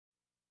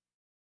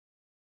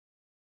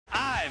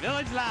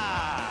iVillage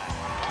Live.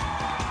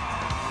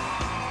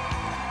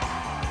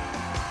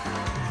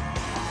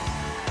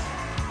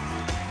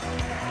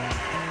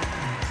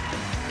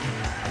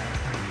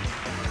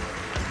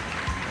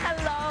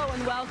 Hello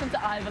and welcome to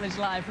iVillage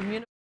Live from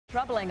Munich.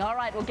 Troubling. All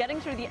right, well, getting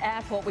through the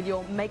airport with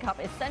your makeup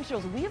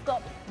essentials, we've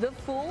got the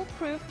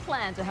foolproof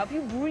plan to help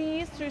you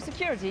breeze through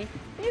security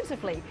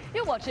beautifully.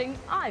 You're watching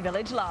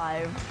iVillage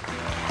Live.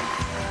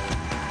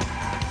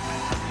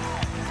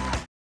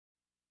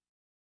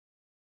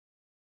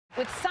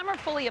 With summer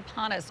fully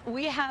upon us,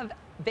 we have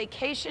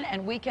vacation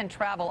and weekend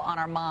travel on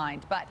our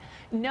mind, but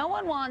no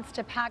one wants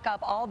to pack up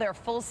all their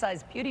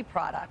full-size beauty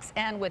products,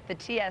 and with the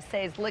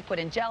TSA's liquid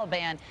and gel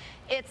ban,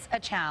 it's a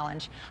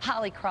challenge.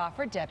 Holly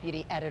Crawford,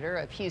 deputy editor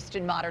of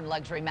Houston Modern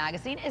Luxury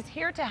magazine, is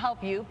here to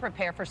help you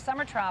prepare for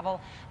summer travel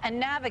and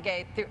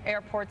navigate through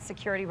airport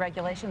security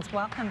regulations.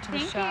 Welcome to the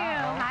show. Thank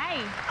you.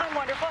 Hi. I'm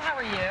wonderful. How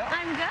are you?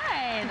 I'm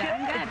good.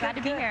 I'm good. Glad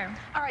to be here.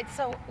 All right,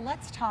 so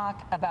let's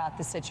talk about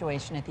the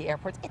situation at the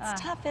airports.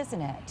 It's tough,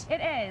 isn't it?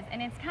 It is,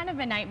 and it's kind of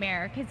a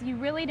nightmare because you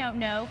really don't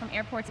know from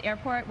airport to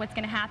airport what's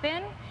going to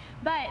happen,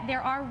 but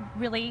there are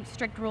really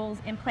strict rules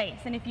in place,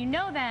 and if you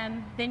know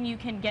them, then you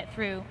can get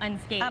through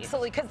unscathed.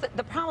 Absolutely, because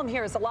the problem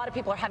here is a lot of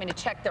people are having to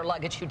check their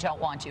luggage who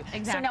don't want to.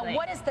 Exactly. So now,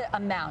 what is the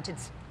amount?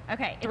 It's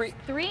it's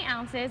 3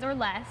 ounces or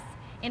less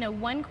in a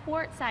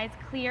 1-quart size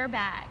clear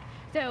bag.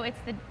 So it's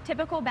the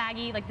typical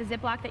baggie, like the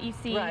Ziploc that you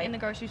see in the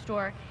grocery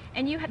store,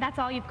 and that's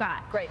all you've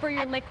got for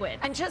your liquid.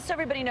 And just so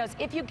everybody knows,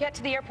 if you get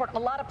to the airport, a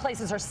lot of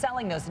places are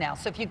selling those now.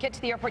 So if you get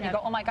to the airport and you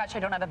go, oh my gosh, I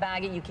don't have a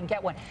baggie, you can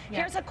get one.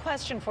 Here's a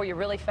question for you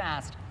really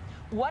fast.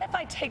 What if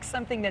I take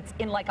something that's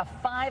in like a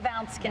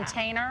 5-ounce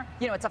container?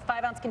 You know, it's a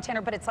 5-ounce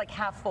container, but it's like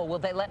half full. Will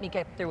they let me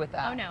get through with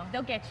that? Oh no,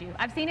 they'll get you.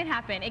 I've seen it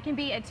happen. It can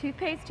be a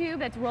toothpaste tube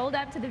that's rolled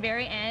up to the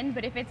very end,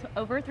 but if it's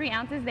over 3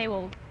 ounces, they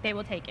will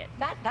take it.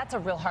 That's a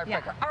real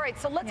heartbreaker. All right,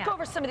 so let's go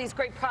over some of these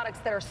great products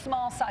that are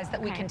small size that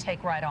we can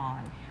take right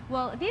on.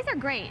 Well, these are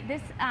great.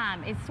 This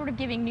is sort of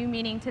giving new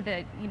meaning to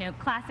the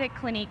classic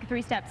Clinique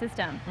 3-step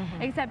system.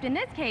 Except in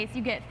this case,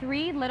 you get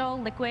 3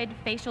 little liquid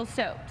facial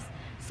soaps.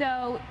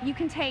 So you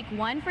can take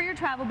 1 for your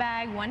travel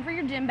bag, 1 for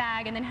your gym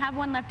bag, and then have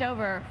 1 left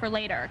over for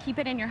later. Keep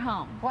it in your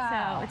home.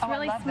 Wow. So it's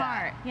really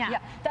smart. Yeah.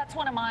 That's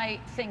one of my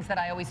things that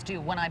I always do.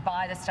 When I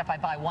buy this stuff, I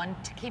buy 1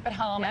 to keep at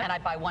home, and I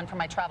buy 1 for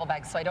my travel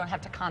bag, so I don't have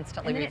to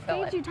constantly refill it.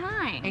 And it saves you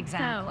time.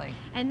 Exactly. So,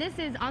 and this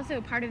is also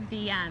part of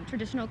the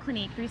traditional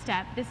Clinique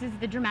 3-step. This is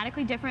the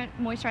dramatically different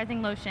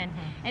moisturizing lotion.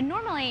 And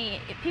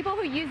normally, people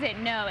who use it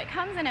know it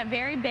comes in a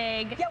very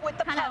big, with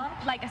the kind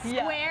of like a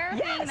square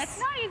thing that's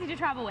not easy to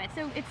travel with.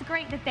 So it's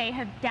great that they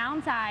have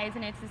downsized,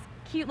 and it's this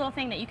cute little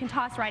thing that you can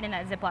toss right in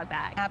that Ziploc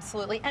bag.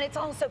 Absolutely. And it's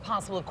also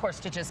possible, of course,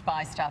 to just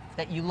buy stuff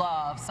that you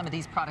love, some of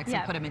these products,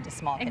 and put them into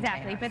small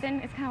containers. But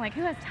then it's kind of like,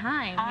 who has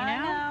time,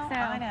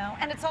 I know.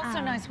 And it's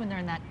also nice when they're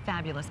in that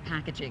fabulous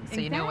packaging,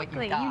 so you know what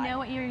you've got. You know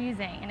what you're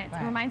using, and it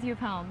reminds you of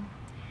home.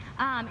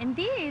 And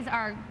these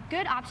are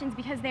good options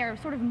because they're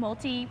sort of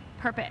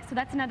multi-purpose, so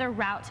that's another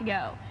route to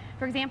go.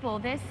 For example,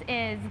 this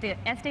is the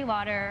Estee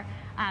Lauder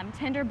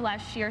Tender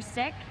Blush Sheer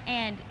Stick,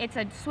 and it's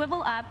a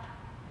swivel up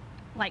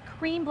like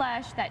cream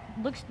blush that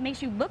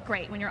makes you look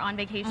great when you're on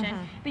vacation,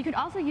 but you could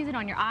also use it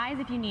on your eyes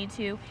if you need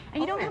to,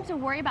 and you don't have to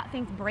worry about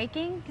things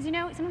breaking, because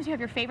sometimes you have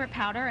your favorite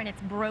powder and it's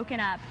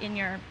broken up in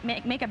your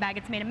makeup bag,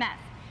 it's made a mess.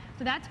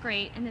 So that's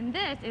great. And then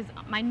this is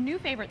my new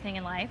favorite thing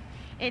in life.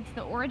 It's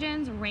the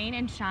Origins Rain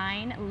and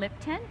Shine Lip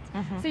Tint.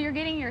 So you're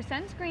getting your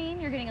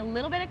sunscreen, you're getting a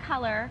little bit of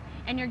color,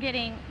 and you're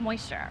getting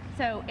moisture.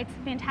 So it's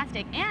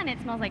fantastic, and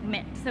it smells like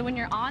mint. So when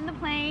you're on the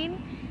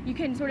plane, you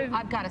can sort of...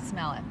 I've got to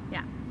smell it.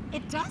 Yeah.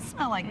 It does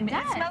smell like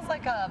mint. It smells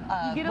like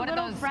one of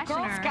those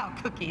Girl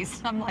Scout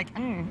cookies. I'm like,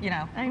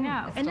 I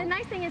know. And the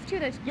nice thing is too,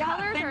 the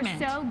colors are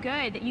so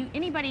good that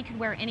anybody could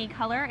wear any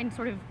color and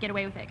sort of get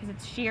away with it because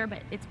it's sheer,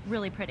 but it's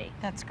really pretty.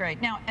 That's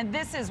great. Now, and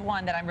this is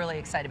one that I'm really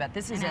excited about.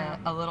 This is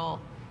a little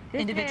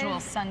individual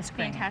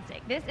sunscreen.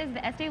 Fantastic. This is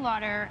the Estee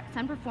Lauder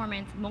Sun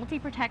Performance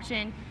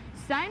Multi-Protection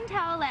Sun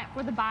Towelette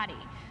for the body.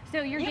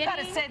 So you've got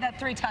to say that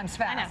 3 times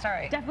fast. I know.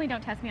 All right. Definitely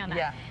don't test me on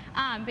that.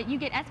 But you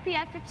get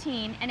SPF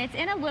 15, and it's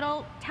in a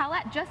little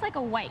towelette, just like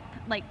a wipe,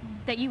 like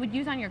that you would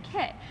use on your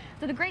kit.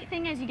 So the great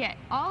thing is you get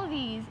all of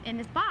these in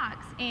this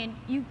box, and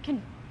you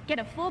can get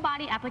a full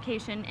body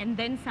application and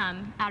then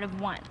some out of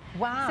 1.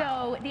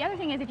 Wow. So the other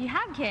thing is if you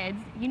have kids,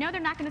 they're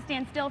not going to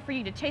stand still for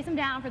you to chase them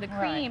down for the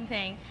cream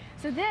thing.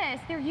 So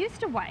they're used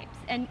to wipes,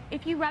 and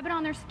if you rub it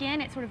on their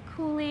skin, it's sort of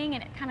cooling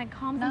and it kind of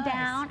calms them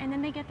down, and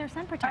then they get their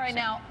sun protection. All right,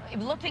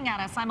 now, looking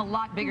at us, I'm a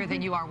lot bigger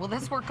than you are. Will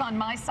this work on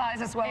my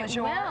size as well as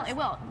yours? It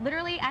will.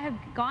 Literally, I have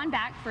gone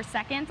back for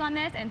seconds on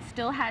this and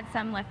still had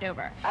some left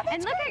over.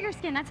 And look at your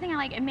skin. That's the thing I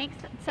like. It makes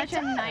such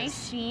a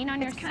nice sheen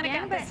on your skin. It's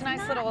kind of got this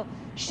nice little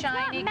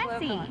shiny glow. It's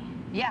not messy.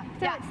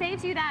 So it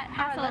saves you that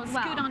hassle as well.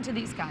 Let's scoot onto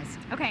these guys.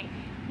 Okay.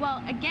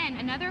 Well, again,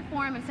 another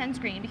form of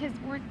sunscreen, because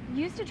we're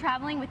used to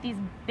traveling with these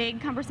big,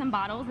 cumbersome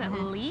bottles that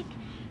leak.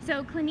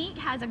 So Clinique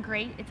has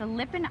it's a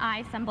lip and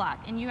eye sunblock,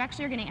 and you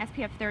actually are getting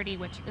SPF 30,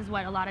 which is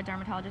what a lot of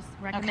dermatologists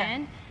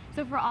recommend.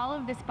 So for all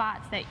of the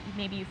spots that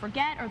maybe you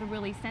forget or the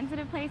really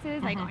sensitive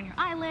places, like on your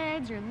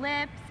eyelids, your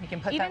lips, You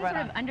can put even that right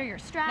sort of on. under your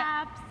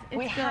straps, it's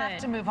We good. have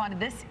to move on.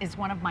 This is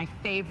one of my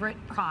favorite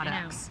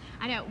products.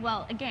 I know.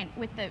 Well, again,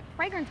 with the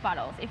fragrance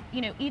bottles, if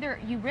either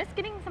you risk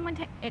getting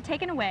it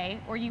taken away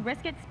or you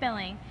risk it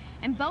spilling,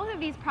 and both of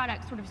these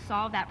products sort of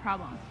solve that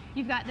problem.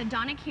 You've got the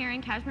Donna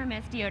Karan Cashmere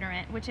Mist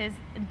deodorant, which is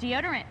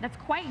deodorant that's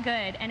quite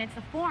good, and it's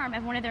the form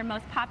of one of their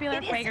most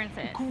popular fragrances.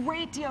 It is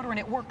great deodorant.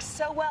 It works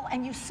so well,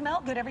 and you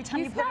smell good every time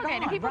you put it on.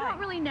 And people don't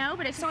really know,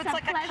 but it's so just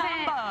it's like a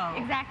combo.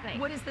 Exactly.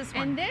 What is this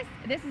one? And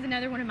this is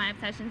another one of my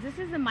obsessions. This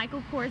is the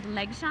Michael Kors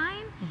Leg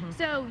Shine.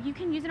 So you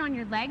can use it on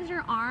your legs,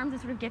 your arms, to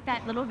sort of get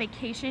that little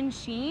vacation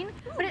sheen.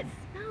 But it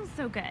smells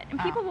so good. And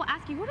people will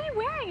ask you, "What are you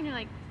wearing?" And you're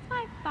like,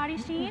 "My Body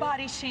Sheen."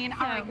 Body Sheen. All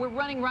right, we're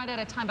running right out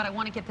of time, but I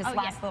want to get this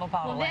last little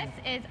bottle. Well, this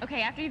is,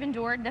 okay, after you've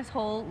endured this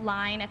whole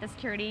line at the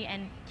security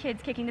and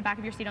kids kicking the back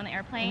of your seat on the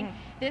airplane,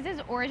 this is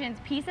Origin's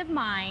Peace of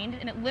Mind,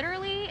 and it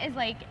literally is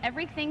like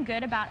everything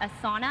good about a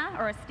sauna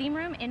or a steam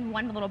room in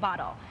one little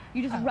bottle.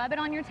 You just rub it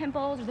on your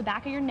temples or the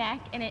back of your neck,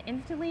 and it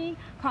instantly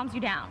calms you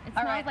down. It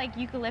smells like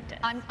eucalyptus.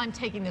 I'm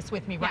taking this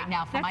with me right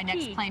now for my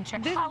next plane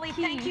trip. Holly,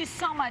 thank you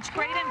so much.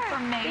 Great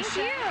information. Thank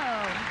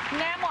you.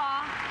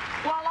 Namawa,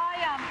 while I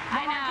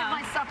give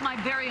myself my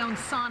very own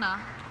sauna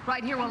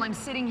right here while I'm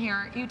sitting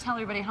here, you tell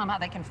everybody at home how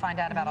they can find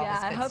out about all this good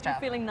stuff. I hope you're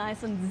feeling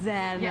nice and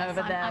zen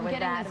over there I'm with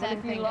getting that. the zen But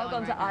if you thing log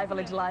on going to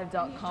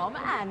iVillagelive.com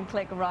and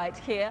click right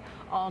here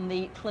on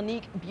the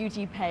Clinique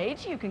Beauty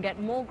page, you can get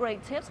more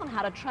great tips on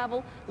how to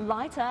travel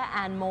lighter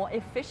and more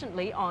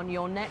efficiently on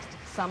your next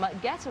summer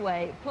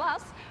getaway.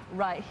 Plus,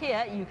 right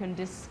here, you can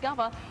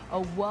discover a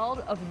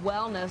world of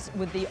wellness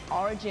with the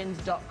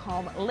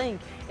origins.com link.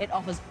 It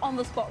offers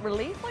on-the-spot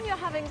relief when you're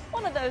having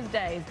one of those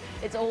days.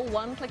 It's all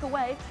one click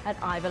away at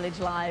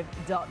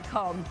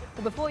iVillagelive.com.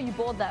 But before you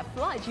board that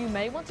flight, you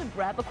may want to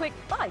grab a quick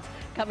bite.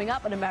 Coming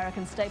up, an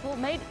American staple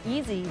made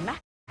easy.